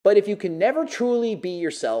But if you can never truly be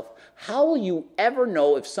yourself, how will you ever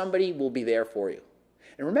know if somebody will be there for you?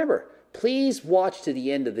 And remember, please watch to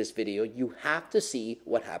the end of this video. You have to see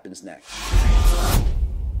what happens next.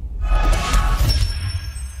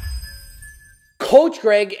 Coach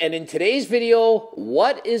Greg, and in today's video,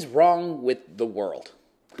 what is wrong with the world?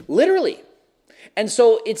 Literally. And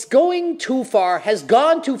so it's going too far, has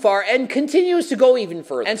gone too far, and continues to go even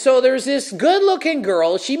further. And so there's this good-looking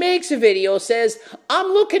girl. She makes a video, says, I'm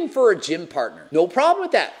looking for a gym partner. No problem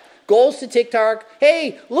with that. Goes to TikTok.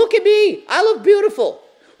 Hey, look at me. I look beautiful.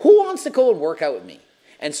 Who wants to go and work out with me?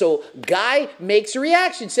 And so guy makes a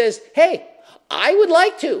reaction, says, hey, I would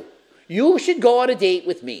like to. You should go on a date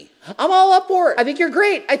with me. I'm all up for it. I think you're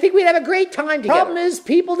great. I think we'd have a great time together. Problem is,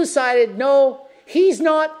 people decided, no, he's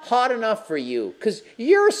not hot enough for you because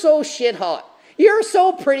you're so shit hot. You're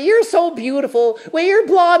so pretty. You're so beautiful with your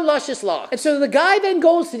blonde, luscious locks. And so the guy then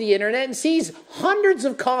goes to the internet and sees hundreds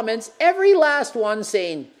of comments, every last one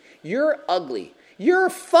saying, you're ugly. You're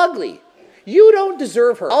fugly. You don't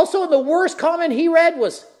deserve her. Also, the worst comment he read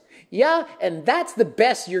was, yeah, and that's the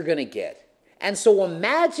best you're going to get. And so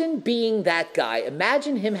imagine being that guy.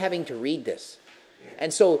 Imagine him having to read this.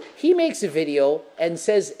 And so he makes a video and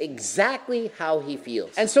says exactly how he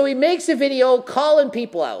feels. And so he makes a video calling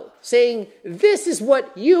people out, saying, this is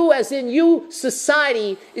what you, as in you,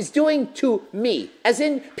 society, is doing to me. As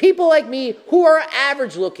in people like me who are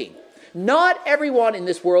average looking. Not everyone in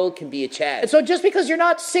this world can be a Chad. And so just because you're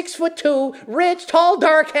not 6'2", rich, tall,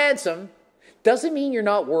 dark, handsome, doesn't mean you're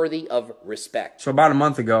not worthy of respect. So about a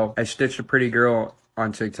month ago, I stitched a pretty girl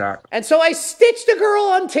on TikTok. And so I stitched a girl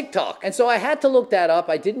on TikTok. And so I had to look that up.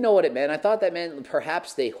 I didn't know what it meant. I thought that meant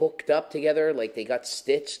perhaps they hooked up together, like they got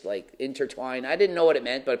stitched, like intertwined. I didn't know what it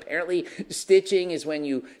meant, but apparently stitching is when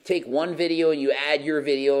you take one video and you add your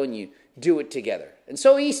video and you do it together. And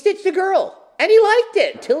so he stitched a girl. And he liked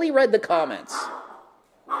it until he read the comments.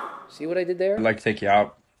 See what I did there? I'd like to take you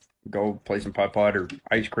out, go play some putt-putt or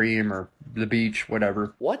ice cream or the beach,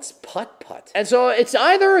 whatever. What's putt-putt? And so it's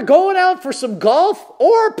either going out for some golf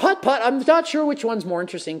or putt-putt. I'm not sure which one's more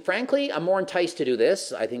interesting. Frankly, I'm more enticed to do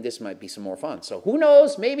this. I think this might be some more fun. So who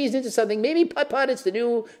knows? Maybe he's into something. Maybe putt-putt, it's the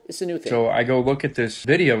new thing. So I go look at this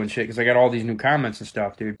video and shit because I got all these new comments and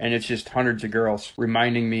stuff, dude. And it's just hundreds of girls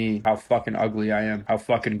reminding me how fucking ugly I am, how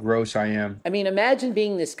fucking gross I am. I mean, imagine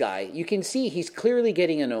being this guy. You can see he's clearly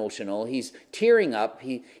getting emotional. He's tearing up.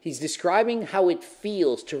 He's describing how it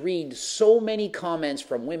feels to read so many comments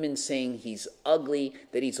from women saying he's ugly,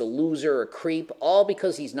 that he's a loser, a creep, all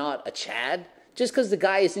because he's not a Chad. Just because the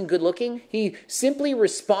guy isn't good looking. He simply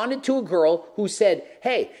responded to a girl who said,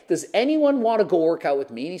 hey, does anyone want to go work out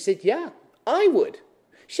with me? And he said, yeah, I would.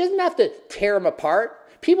 She doesn't have to tear him apart.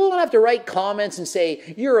 People don't have to write comments and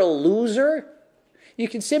say, you're a loser. You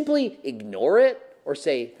can simply ignore it. Or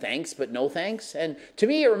say thanks, but no thanks. And to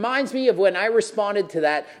me, it reminds me of when I responded to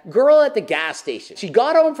that girl at the gas station. She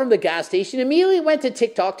got home from the gas station, immediately went to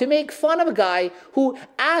TikTok to make fun of a guy who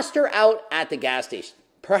asked her out at the gas station.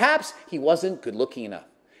 Perhaps he wasn't good looking enough.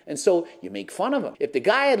 And so you make fun of him. If the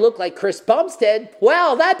guy had looked like Chris Bumstead,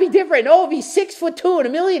 well, that'd be different. Oh, if he's 6'2" and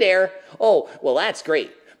a millionaire, oh, well, that's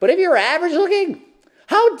great. But if you're average looking,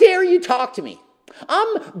 how dare you talk to me?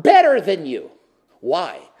 I'm better than you.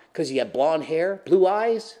 Why? Because you have blonde hair, blue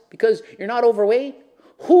eyes? Because you're not overweight?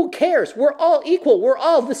 Who cares? We're all equal. We're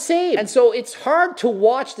all the same. And so it's hard to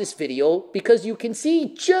watch this video because you can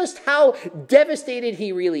see just how devastated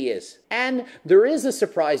he really is. And there is a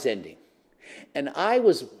surprise ending. And I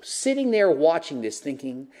was sitting there watching this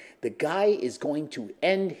thinking, the guy is going to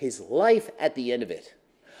end his life at the end of it.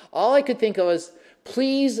 All I could think of was,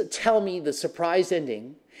 please tell me the surprise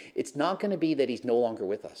ending. It's not going to be that he's no longer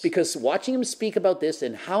with us. Because watching him speak about this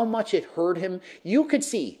and how much it hurt him, you could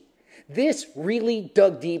see this really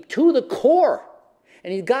dug deep to the core.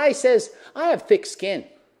 And the guy says, I have thick skin.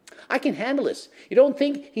 I can handle this. You don't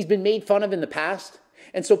think he's been made fun of in the past?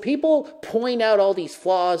 And so people point out all these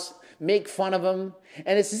flaws, make fun of him,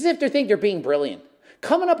 and it's as if they think they're being brilliant,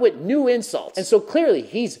 coming up with new insults. And so clearly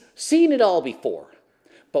he's seen it all before.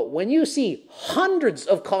 But when you see hundreds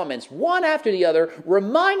of comments, one after the other,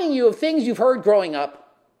 reminding you of things you've heard growing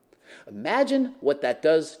up, imagine what that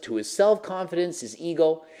does to his self-confidence, his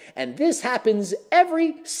ego. And this happens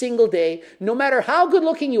every single day. No matter how good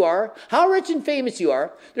looking you are, how rich and famous you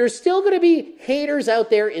are, there's still going to be haters out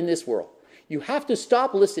there in this world. You have to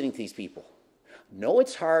stop listening to these people. No,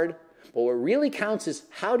 it's hard, but what really counts is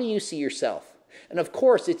how do you see yourself? And of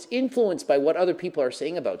course, it's influenced by what other people are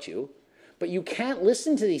saying about you. But you can't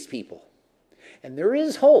listen to these people. And there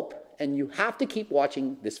is hope. And you have to keep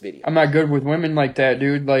watching this video. I'm not good with women like that,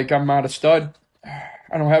 dude. Like, I'm not a stud.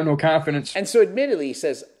 I don't have no confidence. And so admittedly, he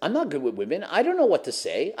says, I'm not good with women. I don't know what to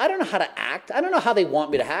say. I don't know how to act. I don't know how they want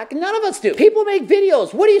me to act. None of us do. People make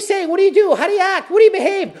videos. What do you say? What do you do? How do you act? What do you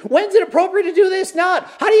behave? When's it appropriate to do this? Not.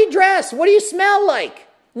 How do you dress? What do you smell like?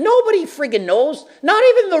 Nobody friggin' knows. Not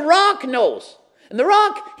even The Rock knows. And The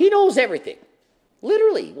Rock, he knows everything.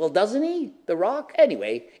 Literally. Well, doesn't he? The Rock?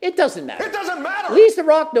 Anyway, it doesn't matter. It doesn't matter. At least The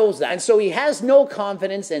Rock knows that. And so he has no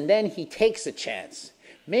confidence, and then he takes a chance.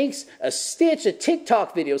 Makes a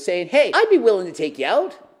TikTok video saying, hey, I'd be willing to take you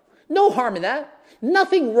out. No harm in that.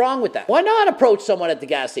 Nothing wrong with that. Why not approach someone at the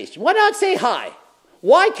gas station? Why not say hi?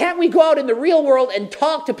 Why can't we go out in the real world and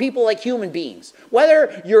talk to people like human beings?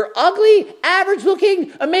 Whether you're ugly, average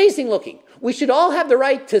looking, amazing looking. We should all have the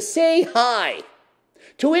right to say hi,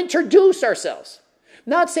 to introduce ourselves.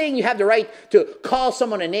 Not saying you have the right to call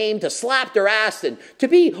someone a name, to slap their ass, and to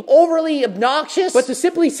be overly obnoxious, but to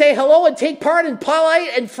simply say hello and take part in polite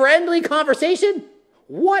and friendly conversation?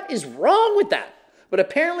 What is wrong with that? But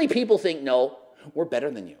apparently people think, no, we're better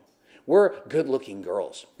than you. We're good-looking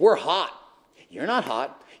girls. We're hot. You're not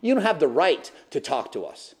hot. You don't have the right to talk to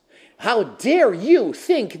us. How dare you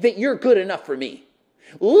think that you're good enough for me?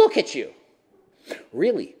 Look at you.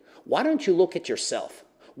 Really, why don't you look at yourself?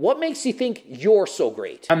 What makes you think you're so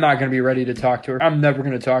great? I'm not going to be ready to talk to her. I'm never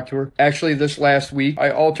going to talk to her. Actually, this last week, I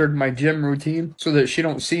altered my gym routine so that she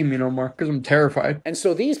don't see me no more because I'm terrified. And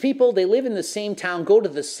so these people, they live in the same town, go to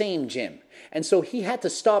the same gym. And so he had to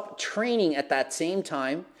stop training at that same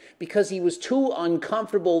time because he was too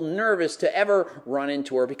uncomfortable, nervous to ever run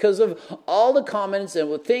into her because of all the comments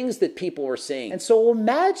and things that people were saying. And so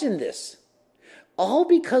imagine this. All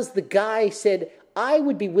because the guy said, I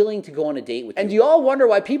would be willing to go on a date with you. And you all wonder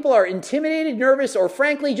why people are intimidated, nervous, or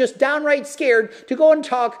frankly just downright scared to go and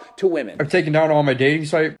talk to women. I've taken down all my dating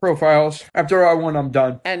site profiles. After I won, I'm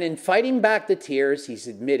done. And in fighting back the tears, he's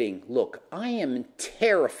admitting, look, I am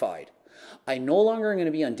terrified. I no longer am going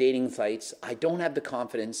to be on dating sites. I don't have the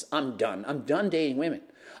confidence. I'm done. I'm done dating women.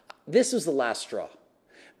 This is the last straw.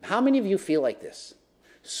 How many of you feel like this?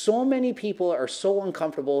 So many people are so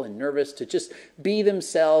uncomfortable and nervous to just be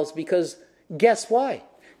themselves because guess why?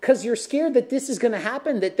 Because you're scared that this is going to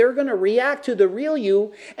happen, that they're going to react to the real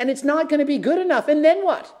you, and it's not going to be good enough. And then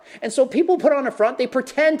what? And so people put on a front, they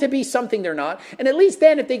pretend to be something they're not, and at least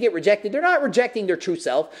then if they get rejected, they're not rejecting their true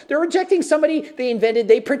self. They're rejecting somebody they invented,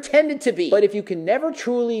 they pretended to be. But if you can never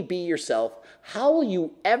truly be yourself, how will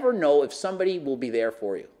you ever know if somebody will be there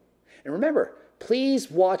for you? And remember,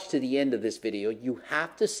 please watch to the end of this video. You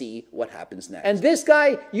have to see what happens next. And this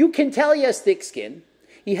guy, you can tell he has thick skin.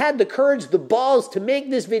 He had the courage, the balls to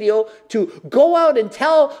make this video, to go out and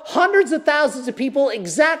tell hundreds of thousands of people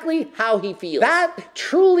exactly how he feels. That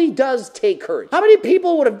truly does take courage. How many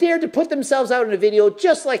people would have dared to put themselves out in a video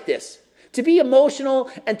just like this? To be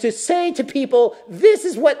emotional and to say to people, this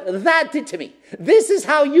is what that did to me. This is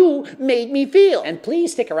how you made me feel. And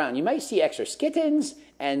please stick around. You might see extra skittins.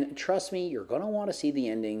 And trust me, you're going to want to see the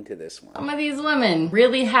ending to this one. Some of these women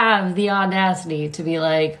really have the audacity to be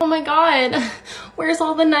like, oh my God, where's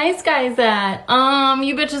all the nice guys at?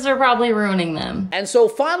 You bitches are probably ruining them. And so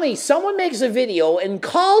finally, someone makes a video and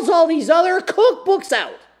calls all these other cookbooks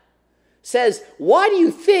out. Says, why do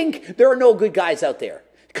you think there are no good guys out there?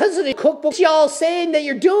 Because of the cookbooks y'all saying that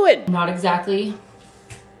you're doing. Not exactly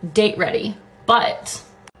date ready, but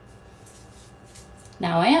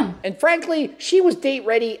now I am. And frankly, she was date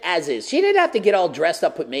ready as is. She didn't have to get all dressed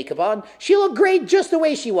up, put makeup on. She looked great just the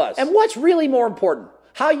way she was. And what's really more important?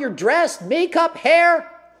 How you're dressed, makeup, hair,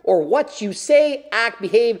 or what you say, act,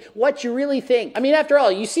 behave, what you really think. I mean, after all,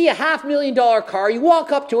 you see a $500,000 car, you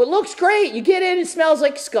walk up to it, looks great, you get in, it smells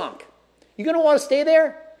like skunk. You gonna want to stay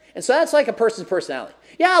there? And so that's like a person's personality.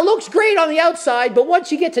 Yeah, it looks great on the outside, but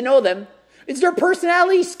once you get to know them, is their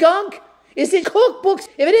personality skunk? Is it cookbooks?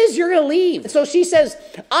 If it is, you're going to leave. And so she says,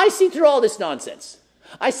 I see through all this nonsense.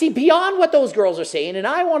 I see beyond what those girls are saying, and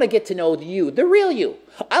I want to get to know you, the real you.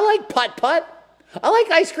 I like putt-putt. I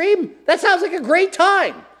like ice cream. That sounds like a great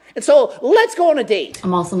time. And so let's go on a date.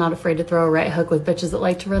 I'm also not afraid to throw a right hook with bitches that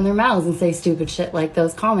like to run their mouths and say stupid shit like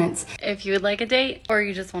those comments. If you would like a date or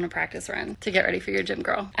you just want to practice run to get ready for your gym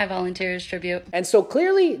girl, I volunteer as tribute. And so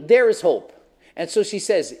clearly there is hope. And so she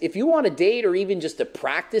says, if you want a date or even just a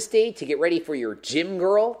practice date to get ready for your gym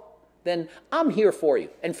girl, then I'm here for you.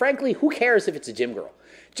 And frankly, who cares if it's a gym girl?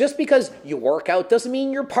 Just because you work out doesn't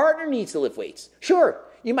mean your partner needs to lift weights. Sure,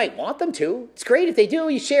 you might want them to. It's great if they do,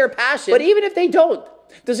 you share a passion. But even if they don't,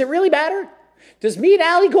 does it really matter? Does me and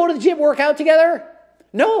Allie go to the gym, work out together?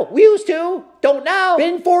 No, we used to. Don't now.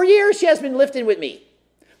 Been 4 years she has been lifting with me.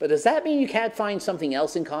 But does that mean you can't find something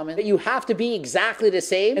else in common? That you have to be exactly the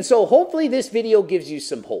same? And so hopefully this video gives you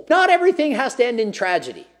some hope. Not everything has to end in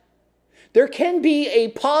tragedy. There can be a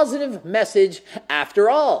positive message after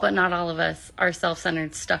all. But not all of us are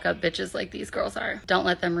self-centered, stuck-up bitches like these girls are. Don't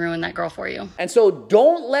let them ruin that girl for you. And so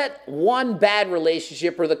don't let one bad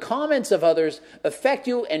relationship or the comments of others affect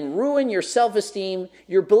you and ruin your self-esteem,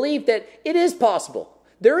 your belief that it is possible.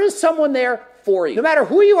 There is someone there for you. No matter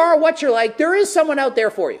who you are or what you're like, there is someone out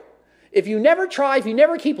there for you. If you never try, if you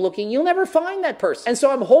never keep looking, you'll never find that person. And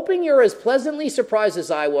so I'm hoping you're as pleasantly surprised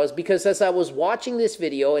as I was, because as I was watching this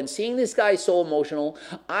video and seeing this guy so emotional,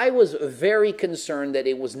 I was very concerned that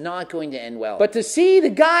it was not going to end well. But to see the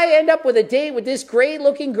guy end up with a date with this great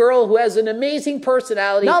looking girl who has an amazing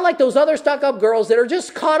personality, not like those other stuck-up girls that are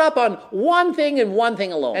just caught up on one thing and one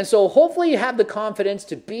thing alone. And so hopefully you have the confidence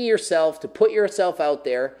to be yourself, to put yourself out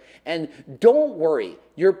there, and don't worry.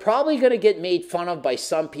 You're probably going to get made fun of by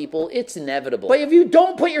some people. It's inevitable. But if you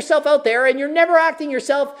don't put yourself out there and you're never acting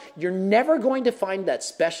yourself, you're never going to find that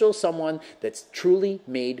special someone that's truly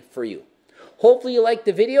made for you. Hopefully you liked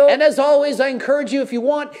the video. And as always, I encourage you, if you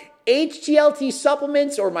want HGLT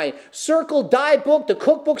supplements or my Circle diet book, the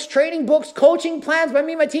cookbooks, training books, coaching plans by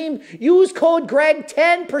me and my team, use code GREG,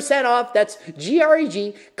 10% off. That's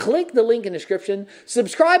GREG. Click the link in the description.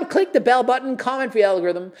 Subscribe, click the bell button, comment for the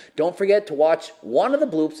algorithm. Don't forget to watch one of the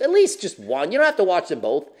bloops, at least just one. You don't have to watch them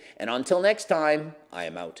both. And until next time, I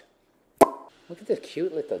am out. Look at the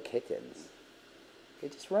cute little kittens. They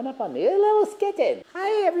just run up on me. A little skitten.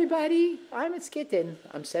 Hi, everybody. I'm a skitten.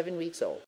 I'm 7 weeks old.